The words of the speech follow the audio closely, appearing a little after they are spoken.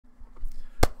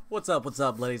What's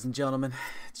up, ladies and gentlemen?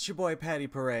 It's your boy Patty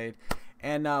Parade,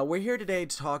 and we're here today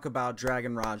to talk about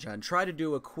Dragon Raja and try to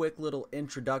do a quick little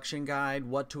introduction guide,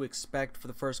 what to expect for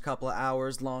the first couple of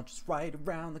hours. Launch is right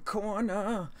around the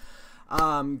corner.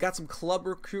 Got some club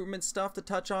recruitment stuff to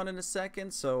touch on in a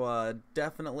second, so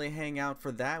definitely hang out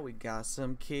for that. We got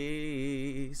some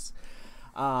keys.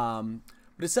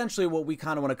 But essentially what we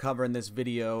kind of want to cover in this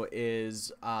video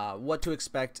is what to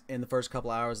expect in the first couple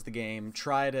hours of the game.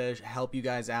 Try to help you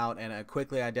guys out and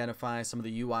quickly identify some of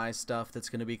the UI stuff that's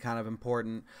going to be kind of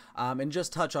important, and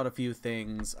just touch on a few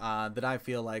things that I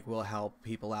feel like will help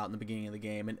people out in the beginning of the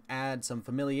game and add some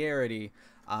familiarity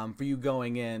for you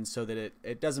going in so that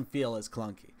it doesn't feel as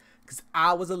clunky. Because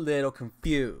I was a little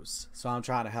confused, so I'm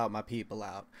trying to help my people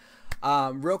out.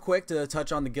 Real quick to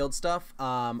touch on the guild stuff,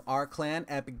 our clan,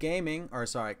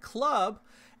 club,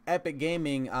 Epic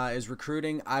Gaming is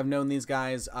recruiting. I've known these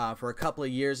guys for a couple of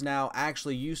years now. I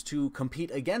actually used to compete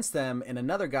against them in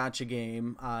another gacha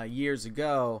game years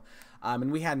ago,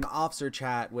 and we had an officer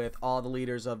chat with all the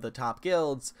leaders of the top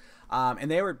guilds, and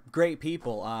they were great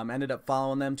people. Ended up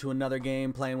following them to another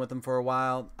game, playing with them for a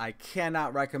while. I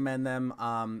cannot recommend them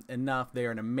enough. They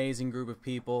are an amazing group of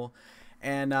people.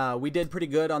 And we did pretty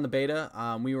good on the beta.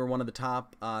 We were one of the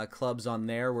top clubs on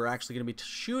there. We're actually going to be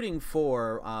shooting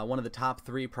for one of the top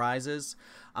 3 prizes.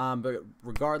 But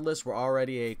regardless, we're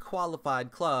already a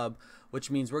qualified club, which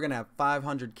means we're going to have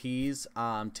 500 keys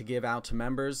to give out to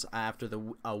members after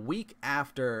a week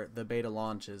after the beta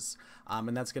launches.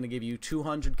 And that's going to give you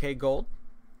 200k gold.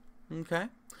 Okay.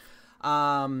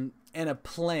 And a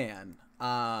plan.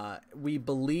 We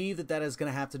believe that is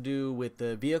going to have to do with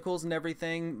the vehicles and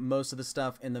everything. Most of the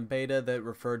stuff in the beta that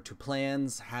referred to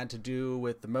plans had to do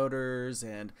with the motors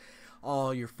and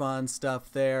all your fun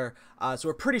stuff there. So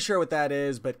we're pretty sure what that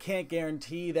is, but can't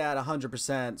guarantee that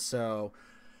 100%. So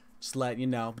just let you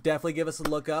know. Definitely give us a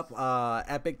look up.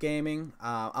 Epic Gaming.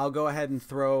 I'll go ahead and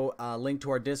throw a link to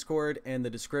our Discord in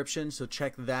the description, so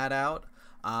check that out.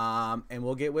 And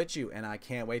we'll get with you. And I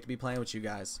can't wait to be playing with you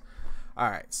guys.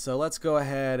 Alright, so let's go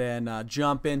ahead and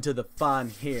jump into the fun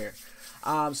here.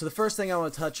 So the first thing I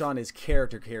want to touch on is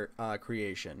character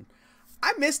creation.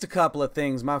 I missed a couple of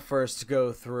things my first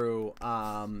go through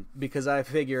because I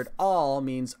figured all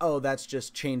means, oh, that's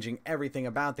just changing everything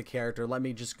about the character. Let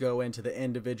me just go into the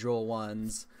individual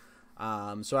ones.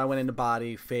 So I went into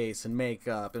body, face, and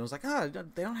makeup, and was like, oh,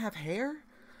 they don't have hair?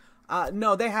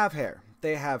 No, they have hair.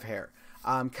 They have hair.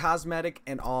 Cosmetic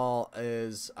and all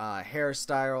is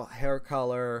hairstyle, hair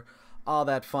color, all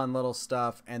that fun little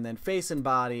stuff, and then face and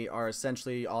body are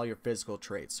essentially all your physical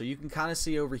traits. So you can kind of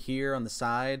see over here on the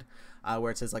side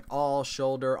where it says like all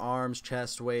shoulder, arms,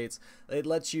 chest weights. It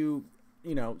lets you,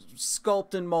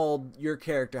 sculpt and mold your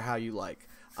character how you like.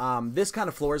 This kind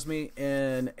of floors me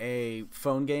in a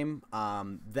phone game.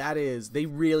 That is, they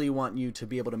really want you to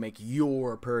be able to make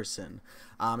your person.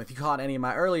 If you caught any of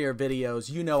my earlier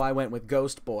videos, you know I went with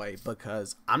Ghost Boy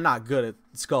because I'm not good at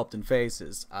sculpting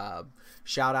faces.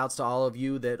 Shout outs to all of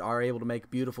you that are able to make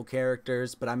beautiful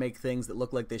characters, but I make things that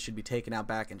look like they should be taken out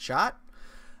back and shot.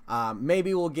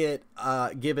 Maybe we'll give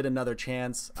it another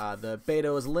chance. The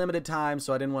beta was limited time,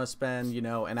 so I didn't want to spend,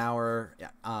 an hour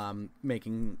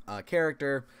making a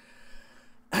character.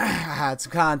 I had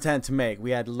some content to make. We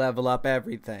had to level up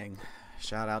everything.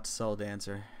 Shout out to Soul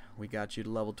Dancer. We got you to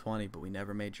level 20, but we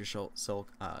never made your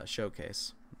showcase. I'm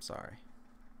sorry.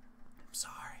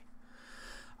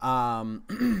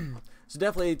 So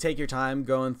definitely take your time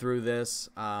going through this.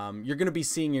 You're going to be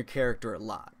seeing your character a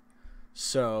lot.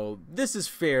 So this is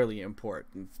fairly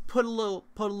important. Put a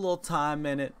little time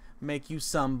in it, make you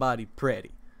somebody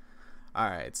pretty.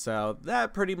 Alright, so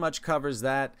that pretty much covers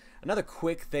that. Another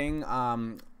quick thing,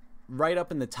 right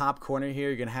up in the top corner here,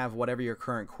 you're gonna have whatever your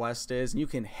current quest is, and you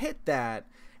can hit that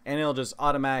and it'll just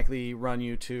automatically run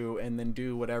you to and then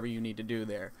do whatever you need to do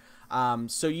there.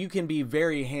 So you can be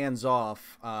very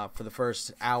hands-off for the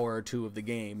first hour or 2 of the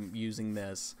game using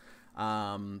this.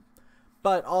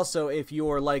 But also, if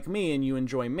you're like me and you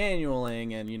enjoy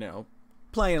manualing and,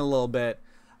 playing a little bit,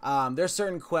 there's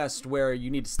certain quests where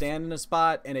you need to stand in a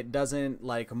spot and it doesn't,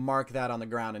 mark that on the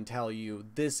ground and tell you,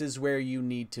 this is where you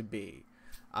need to be.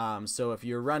 So if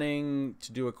you're running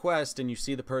to do a quest and you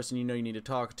see the person you need to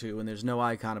talk to and there's no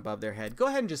icon above their head, go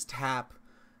ahead and just tap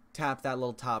that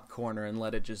little top corner and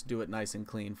let it just do it nice and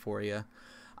clean for you.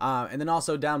 And then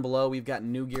also down below, we've got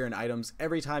new gear and items.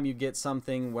 Every time you get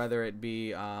something, whether it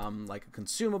be like a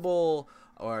consumable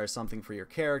or something for your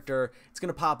character, it's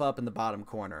going to pop up in the bottom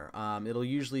corner. It'll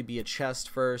usually be a chest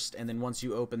first, and then once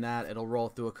you open that, it'll roll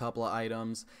through a couple of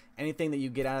items. Anything that you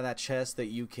get out of that chest that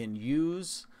you can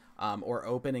use or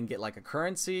open and get like a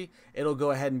currency, it'll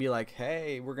go ahead and be like,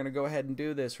 hey, we're going to go ahead and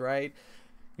do this, right?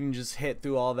 You can just hit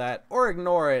through all that or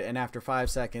ignore it, and after 5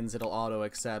 seconds, it'll auto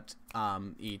accept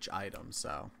each item.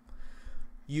 So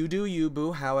you do you,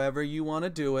 boo, however you want to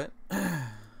do it.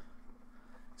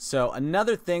 So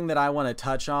another thing that I want to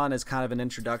touch on is kind of an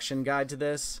introduction guide to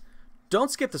this.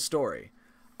 Don't skip the story.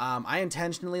 I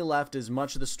intentionally left as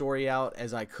much of the story out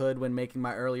as I could when making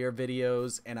my earlier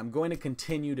videos, and I'm going to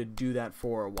continue to do that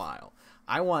for a while.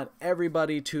 I want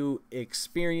everybody to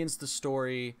experience the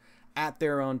story at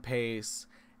their own pace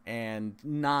and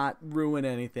not ruin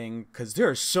anything, because there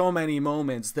are so many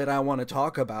moments that I want to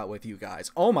talk about with you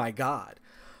guys. Oh my god.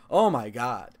 Oh my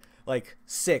god. Like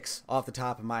 6 off the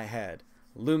top of my head.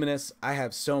 Luminous, I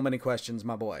have so many questions,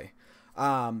 my boy.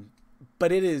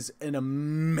 But it is an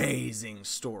amazing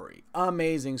story.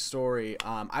 Amazing story.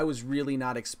 I was really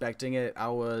not expecting it. I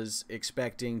was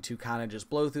expecting to kind of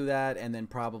just blow through that and then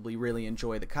probably really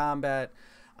enjoy the combat.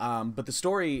 But the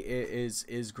story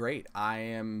is great. I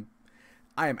am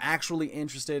actually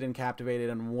interested and captivated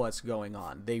in what's going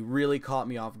on. They really caught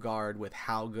me off guard with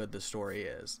how good the story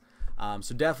is.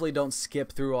 So definitely don't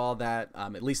skip through all that,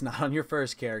 at least not on your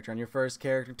first character. On your first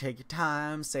character, take your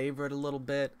time, savor it a little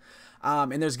bit.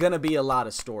 And there's going to be a lot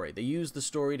of story. They use the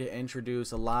story to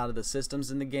introduce a lot of the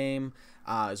systems in the game,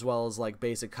 as well as like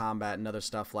basic combat and other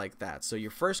stuff like that. So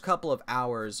your first couple of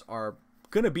hours are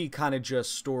going to be kind of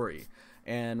just story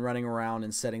and running around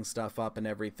and setting stuff up and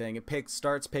everything. It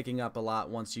starts picking up a lot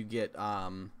once you get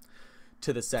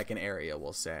to the second area,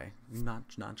 we'll say. Not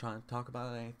trying to talk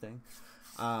about anything.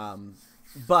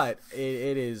 But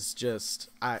it is just,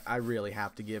 I really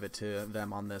have to give it to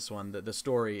them on this one. The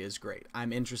story is great.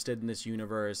 I'm interested in this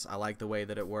universe. I like the way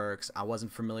that it works. I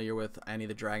wasn't familiar with any of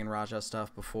the Dragon Raja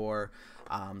stuff before.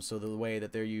 So the way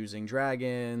that they're using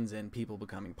dragons and people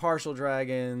becoming partial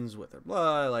dragons with their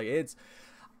blood, like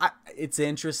it's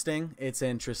interesting. It's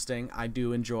interesting. I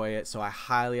do enjoy it. So I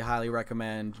highly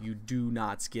recommend you do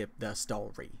not skip the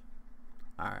story.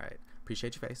 All right.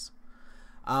 Appreciate your face.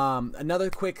 Another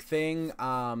quick thing,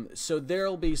 so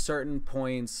there'll be certain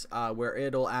points where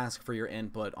it'll ask for your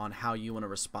input on how you want to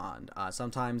respond.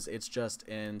 Sometimes it's just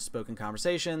in spoken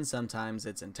conversation, sometimes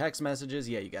it's in text messages.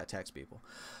 Yeah, you got text people.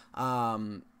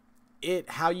 How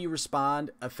you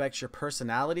respond affects your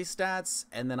personality stats,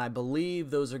 and then I believe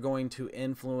those are going to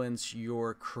influence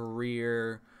your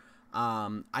career.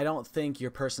 I don't think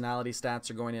your personality stats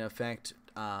are going to affect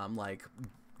like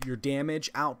your damage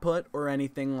output or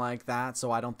anything like that,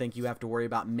 so I don't think you have to worry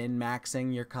about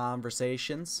min-maxing your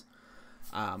conversations.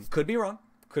 Could be wrong,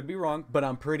 but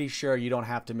I'm pretty sure you don't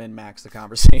have to min-max the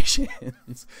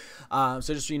conversations. So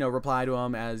just, reply to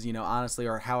them as, honestly,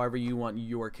 or however you want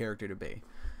your character to be.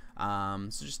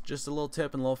 So just a little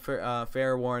tip and a little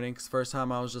fair warning, because first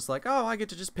time I was just like, oh, I get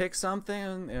to just pick something,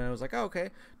 and I was like, oh, okay,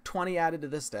 20 added to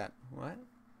this stat. What?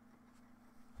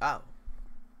 Oh,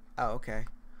 okay.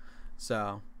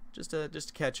 So just to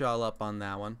catch y'all up on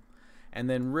that one. And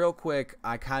then real quick,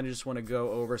 I kind of just want to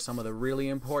go over some of the really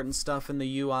important stuff in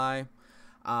the UI.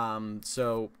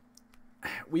 So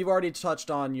we've already touched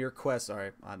on your quest.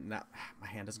 Sorry, my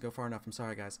hand doesn't go far enough. I'm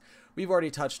sorry, guys. We've already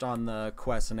touched on the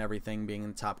quests and everything being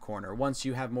in the top corner. Once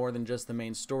you have more than just the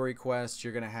main story quest,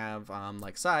 you're going to have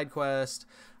like side quest.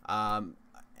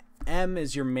 M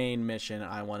is your main mission,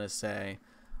 I want to say.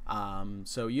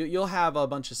 So you'll have a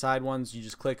bunch of side ones. You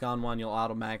just click on one, you'll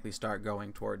automatically start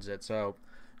going towards it. So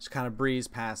just kind of breeze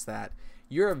past that.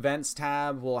 Your events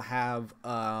tab will have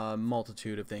a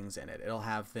multitude of things in it. It'll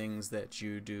have things that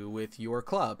you do with your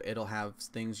club. It'll have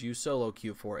things you solo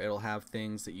queue for. It'll have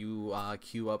things that you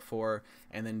queue up for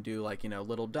and then do, like,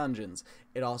 little dungeons.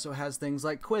 It also has things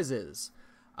like quizzes.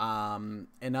 And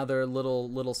other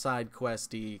little side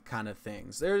questy kind of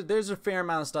things. There's a fair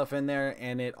amount of stuff in there,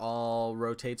 and it all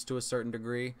rotates to a certain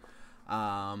degree.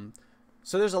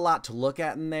 So there's a lot to look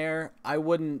at in there. I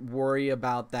wouldn't worry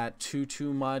about that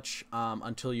too much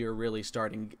until you're really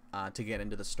starting to get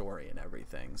into the story and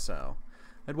everything. So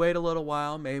I'd wait a little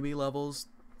while, maybe levels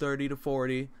 30 to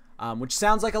 40, which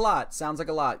sounds like a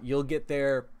lot. You'll get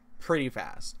there pretty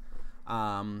fast.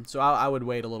 So I would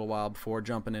wait a little while before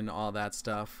jumping into all that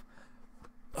stuff.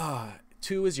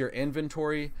 2 is your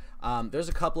inventory. There's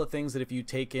a couple of things that if you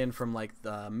take in from like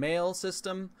the mail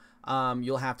system,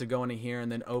 you'll have to go into here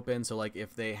and then open. So like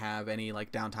if they have any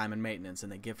like downtime and maintenance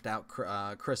and they gift out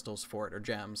crystals for it or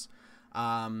gems,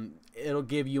 it'll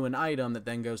give you an item that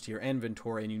then goes to your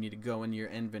inventory, and you need to go into your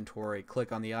inventory,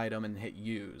 click on the item and hit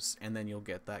use, and then you'll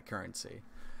get that currency.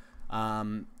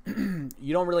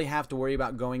 You don't really have to worry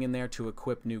about going in there to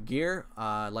equip new gear.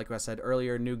 Like I said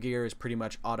earlier, new gear is pretty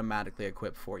much automatically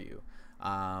equipped for you.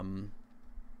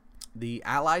 The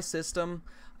ally system,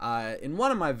 in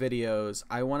one of my videos,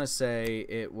 I want to say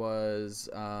it was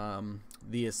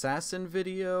the assassin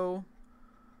video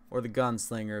or the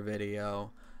gunslinger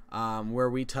video, where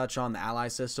we touch on the ally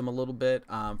system a little bit.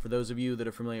 For those of you that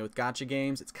are familiar with gacha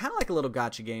games, it's kind of like a little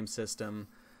gacha game system.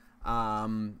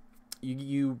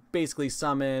 You basically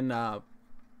summon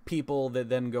people that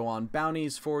then go on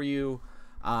bounties for you,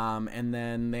 and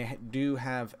then they do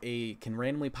have can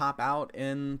randomly pop out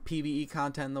in PvE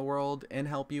content in the world and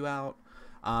help you out.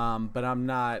 But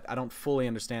I don't fully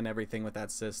understand everything with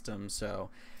that system, so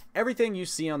everything you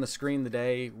see on the screen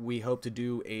today, we hope to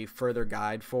do a further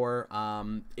guide for.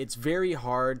 It's very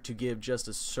hard to give just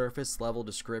a surface level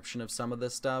description of some of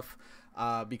this stuff,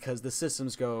 because the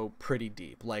systems go pretty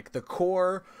deep. Like the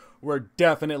core, we're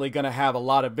definitely going to have a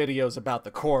lot of videos about the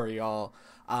core, y'all.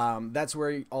 That's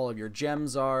where all of your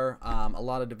gems are. A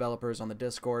lot of developers on the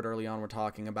Discord early on were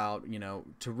talking about,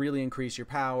 to really increase your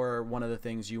power, one of the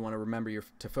things you want to remember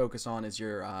to focus on is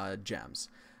your gems.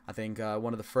 I think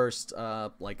one of the first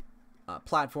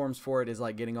platforms for it is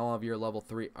like getting all of your level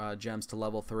 3 gems to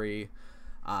level 3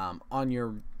 on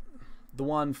the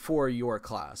one for your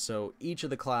class. So each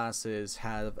of the classes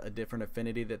have a different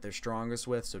affinity that they're strongest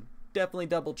with, so definitely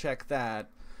double check that.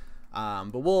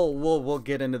 But we'll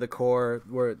get into the core.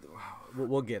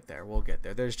 We'll get there.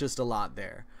 There's just a lot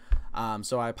there.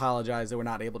 So I apologize that we're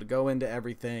not able to go into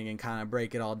everything and kind of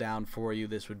break it all down for you.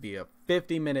 This would be a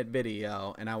 50-minute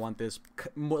video, and I want this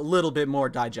a little bit more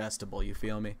digestible. You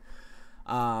feel me?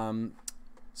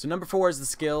 So number 4 is the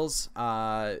skills.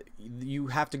 You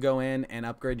have to go in and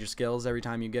upgrade your skills every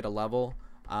time you get a level.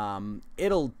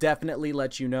 It'll definitely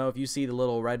let you know if you see the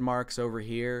little red marks over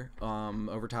here,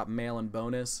 over top mail and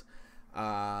bonus.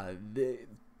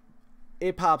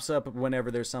 It pops up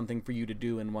whenever there's something for you to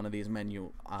do in one of these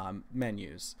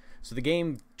menus. So the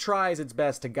game tries its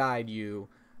best to guide you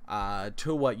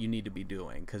to what you need to be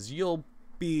doing, because you'll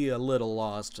be a little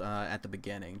lost at the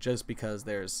beginning just because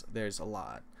there's a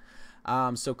lot.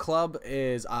 So club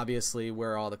is obviously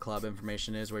where all the club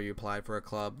information is, where you apply for a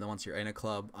club. Then once you're in a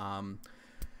club,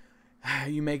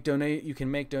 you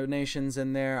can make donations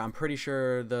in there. I'm pretty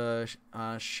sure the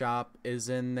shop is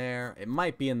in there. It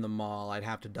might be in the mall. I'd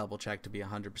have to double check to be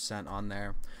 100% on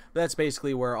there. But that's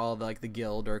basically where all the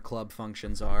guild or club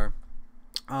functions are.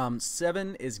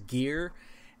 7 is gear,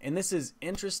 and this is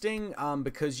interesting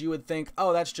because you would think,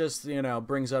 oh, that's just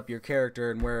brings up your character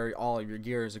and where all of your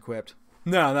gear is equipped.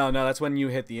 No. That's when you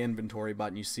hit the inventory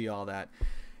button. You see all that.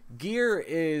 Gear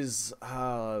is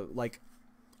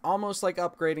almost like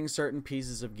upgrading certain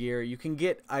pieces of gear. You can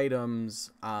get items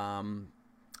that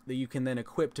you can then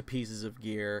equip to pieces of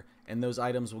gear, and those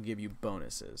items will give you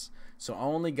bonuses. So I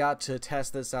only got to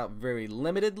test this out very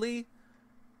limitedly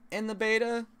in the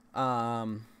beta,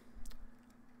 but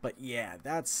yeah,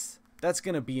 that's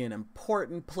gonna be an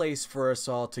important place for us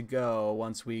all to go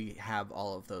once we have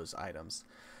all of those items.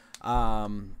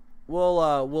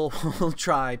 We'll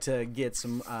try to get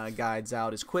some guides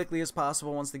out as quickly as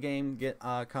possible once the game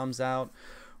comes out.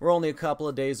 We're only a couple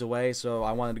of days away, so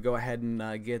I wanted to go ahead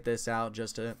and get this out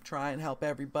just to try and help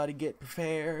everybody get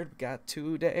prepared. Got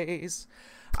 2 days.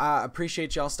 I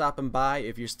appreciate y'all stopping by.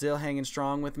 If you're still hanging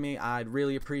strong with me, I'd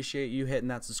really appreciate you hitting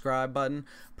that subscribe button.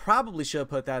 Probably should have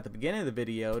put that at the beginning of the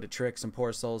video to trick some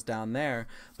poor souls down there.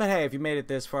 But hey, if you made it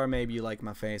this far, maybe you like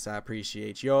my face. I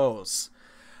appreciate yours.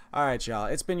 Alright, y'all,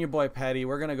 it's been your boy Petty.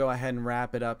 We're going to go ahead and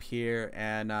wrap it up here.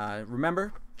 And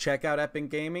remember, check out Epic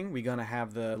Gaming. We're going to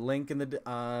have the link in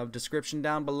the description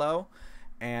down below.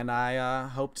 And I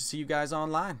hope to see you guys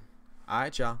online.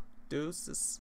 Alright, y'all. Deuces.